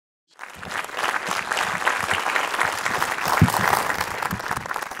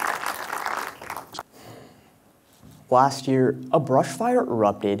Last year, a brush fire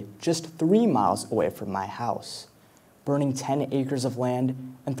erupted just 3 miles away from my house, burning 10 acres of land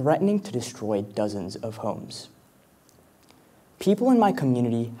and threatening to destroy dozens of homes. People in my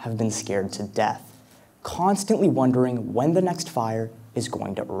community have been scared to death, constantly wondering when the next fire is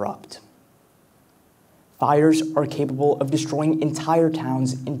going to erupt. Fires are capable of destroying entire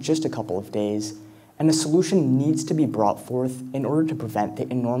towns in just a couple of days, and a solution needs to be brought forth in order to prevent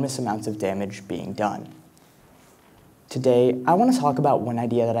the enormous amounts of damage being done. Today, I want to talk about one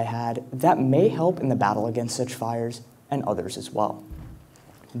idea that I had that may help in the battle against such fires and others as well.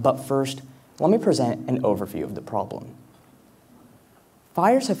 But first, let me present an overview of the problem.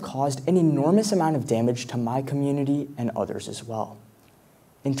 Fires have caused an enormous amount of damage to my community and others as well.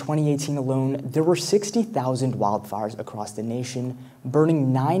 In 2018 alone, there were 60,000 wildfires across the nation,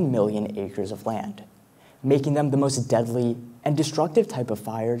 burning 9 million acres of land, making them the most deadly and destructive type of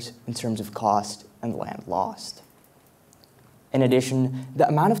fires in terms of cost and land lost. In addition, the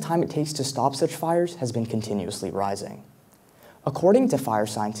amount of time it takes to stop such fires has been continuously rising. According to fire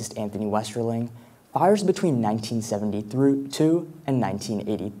scientist Anthony Westerling, fires between 1972 and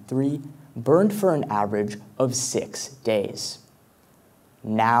 1983 burned for an average of 6 days.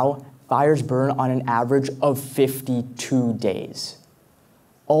 Now, fires burn on an average of 52 days,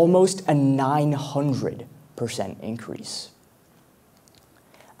 almost a 900% increase.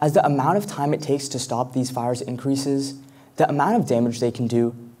 As the amount of time it takes to stop these fires increases, the amount of damage they can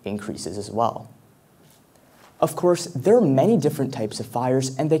do increases as well. Of course, there are many different types of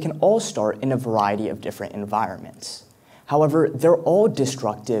fires, and they can all start in a variety of different environments. However, they're all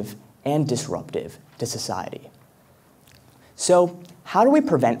destructive and disruptive to society. So, how do we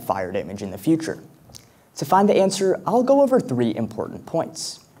prevent fire damage in the future? To find the answer, I'll go over 3 important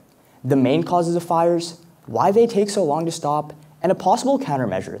points: the main causes of fires, why they take so long to stop, and a possible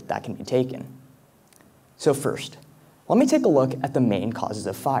countermeasure that can be taken. So first, let me take a look at the main causes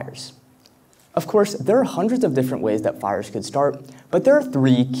of fires. Of course, there are hundreds of different ways that fires could start, but there are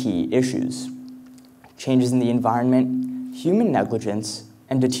 3 key issues: changes in the environment, human negligence,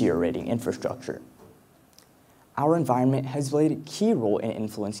 and deteriorating infrastructure. Our environment has played a key role in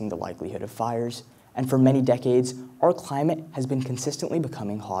influencing the likelihood of fires, and for many decades, our climate has been consistently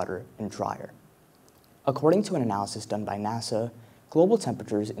becoming hotter and drier. According to an analysis done by NASA, global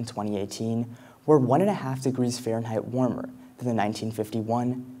temperatures in 2018 were 1.5 degrees Fahrenheit warmer than the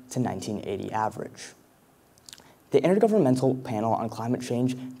 1951 to 1980 average. The Intergovernmental Panel on Climate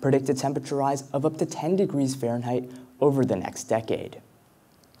Change predicted temperature rise of up to 10 degrees Fahrenheit over the next decade.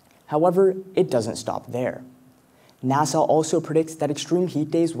 However, it doesn't stop there. NASA also predicts that extreme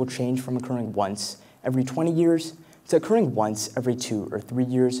heat days will change from occurring once every 20 years to occurring once every 2 or 3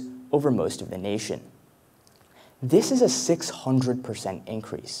 years over most of the nation. This is a 600%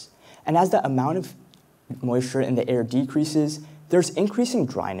 increase, and as the amount of moisture in the air decreases, there's increasing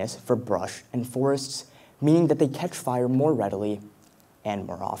dryness for brush and forests, meaning that they catch fire more readily and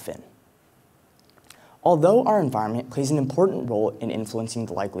more often. Although our environment plays an important role in influencing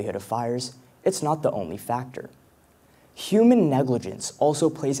the likelihood of fires, it's not the only factor. Human negligence also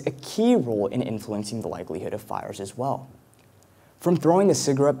plays a key role in influencing the likelihood of fires as well. From throwing a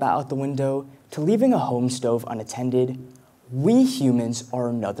cigarette butt out the window to leaving a home stove unattended, we humans are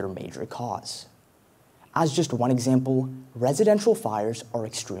another major cause. As just one example, residential fires are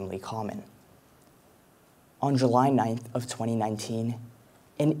extremely common. On July 9th of 2019,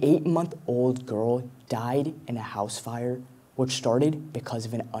 an 8-month-old girl died in a house fire which started because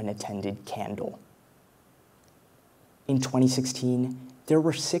of an unattended candle. In 2016, there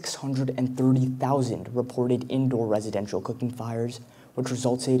were 630,000 reported indoor residential cooking fires, which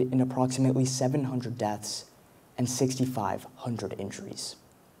resulted in approximately 700 deaths and 6,500 injuries.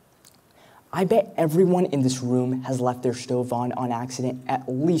 I bet everyone in this room has left their stove on accident at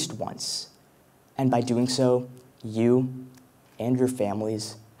least once. And by doing so, you and your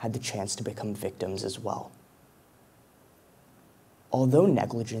families had the chance to become victims as well. Although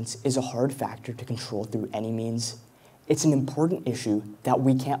negligence is a hard factor to control through any means, it's an important issue that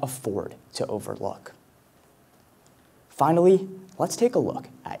we can't afford to overlook. Finally, let's take a look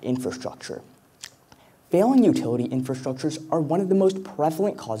at infrastructure. Failing utility infrastructures are one of the most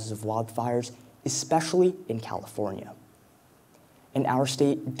prevalent causes of wildfires, especially in California. In our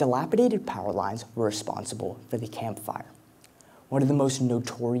state, dilapidated power lines were responsible for the Camp Fire, one of the most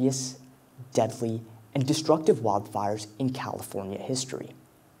notorious, deadly, and destructive wildfires in California history.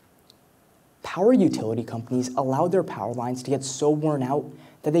 Power utility companies allow their power lines to get so worn out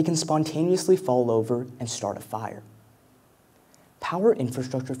that they can spontaneously fall over and start a fire. power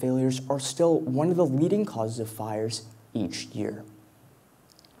infrastructure failures are still one of the leading causes of fires each year.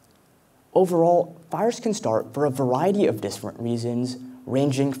 Overall, fires can start for a variety of different reasons,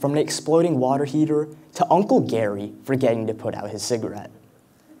 ranging from an exploding water heater to Uncle Gary forgetting to put out his cigarette.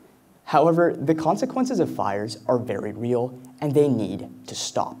 However, the consequences of fires are very real, and they need to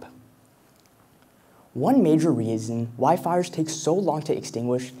stop. One major reason why fires take so long to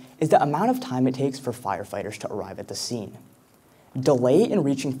extinguish is the amount of time it takes for firefighters to arrive at the scene. Delay in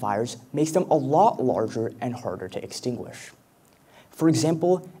reaching fires makes them a lot larger and harder to extinguish. For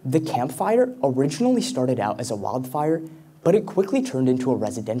example, the campfire originally started out as a wildfire, but it quickly turned into a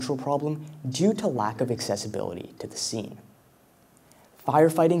residential problem due to lack of accessibility to the scene.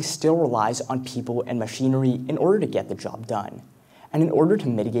 Firefighting still relies on people and machinery in order to get the job done. And in order to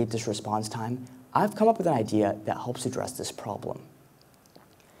mitigate this response time, I've come up with an idea that helps address this problem.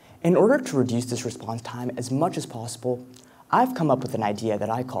 In order to reduce this response time as much as possible, I've come up with an idea that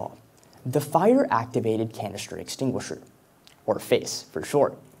I call the Fire-Activated Canister Extinguisher, or FACE for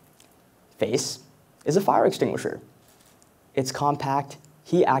short. FACE is a fire extinguisher. It's compact,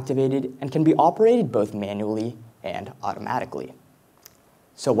 heat-activated, and can be operated both manually and automatically.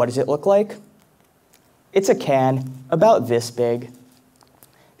 So what does it look like? It's a can about this big.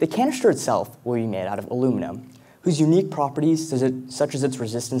 The canister itself will be made out of aluminum, whose unique properties, such as its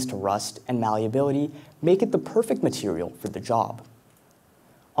resistance to rust and malleability, make it the perfect material for the job.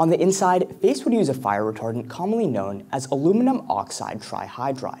 On the inside, FACE would use a fire retardant commonly known as aluminum oxide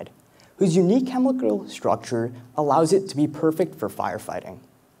trihydride, whose unique chemical structure allows it to be perfect for firefighting.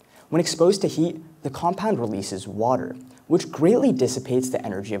 When exposed to heat, the compound releases water, which greatly dissipates the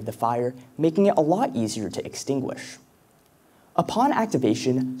energy of the fire, making it a lot easier to extinguish. Upon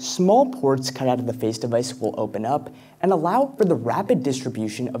activation, small ports cut out of the FACE device will open up and allow for the rapid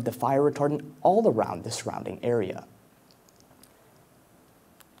distribution of the fire retardant all around the surrounding area.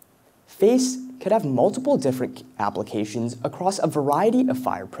 FACE could have multiple different applications across a variety of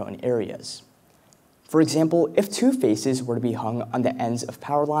fire-prone areas. For example, if two FACEs were to be hung on the ends of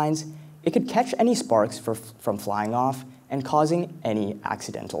power lines, it could catch any sparks from flying off and causing any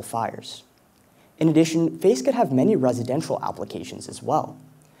accidental fires. In addition, FACE could have many residential applications as well.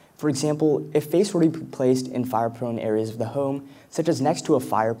 For example, if FACE were to be placed in fire-prone areas of the home, such as next to a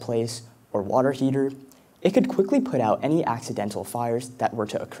fireplace or water heater, it could quickly put out any accidental fires that were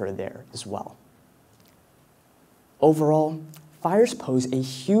to occur there as well. Overall, fires pose a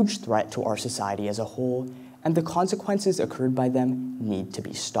huge threat to our society as a whole, and the consequences occurred by them need to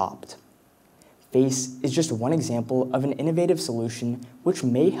be stopped. FACE is just one example of an innovative solution which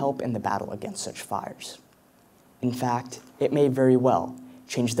may help in the battle against such fires. In fact, it may very well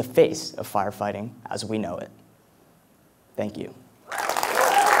change the face of firefighting as we know it. Thank you.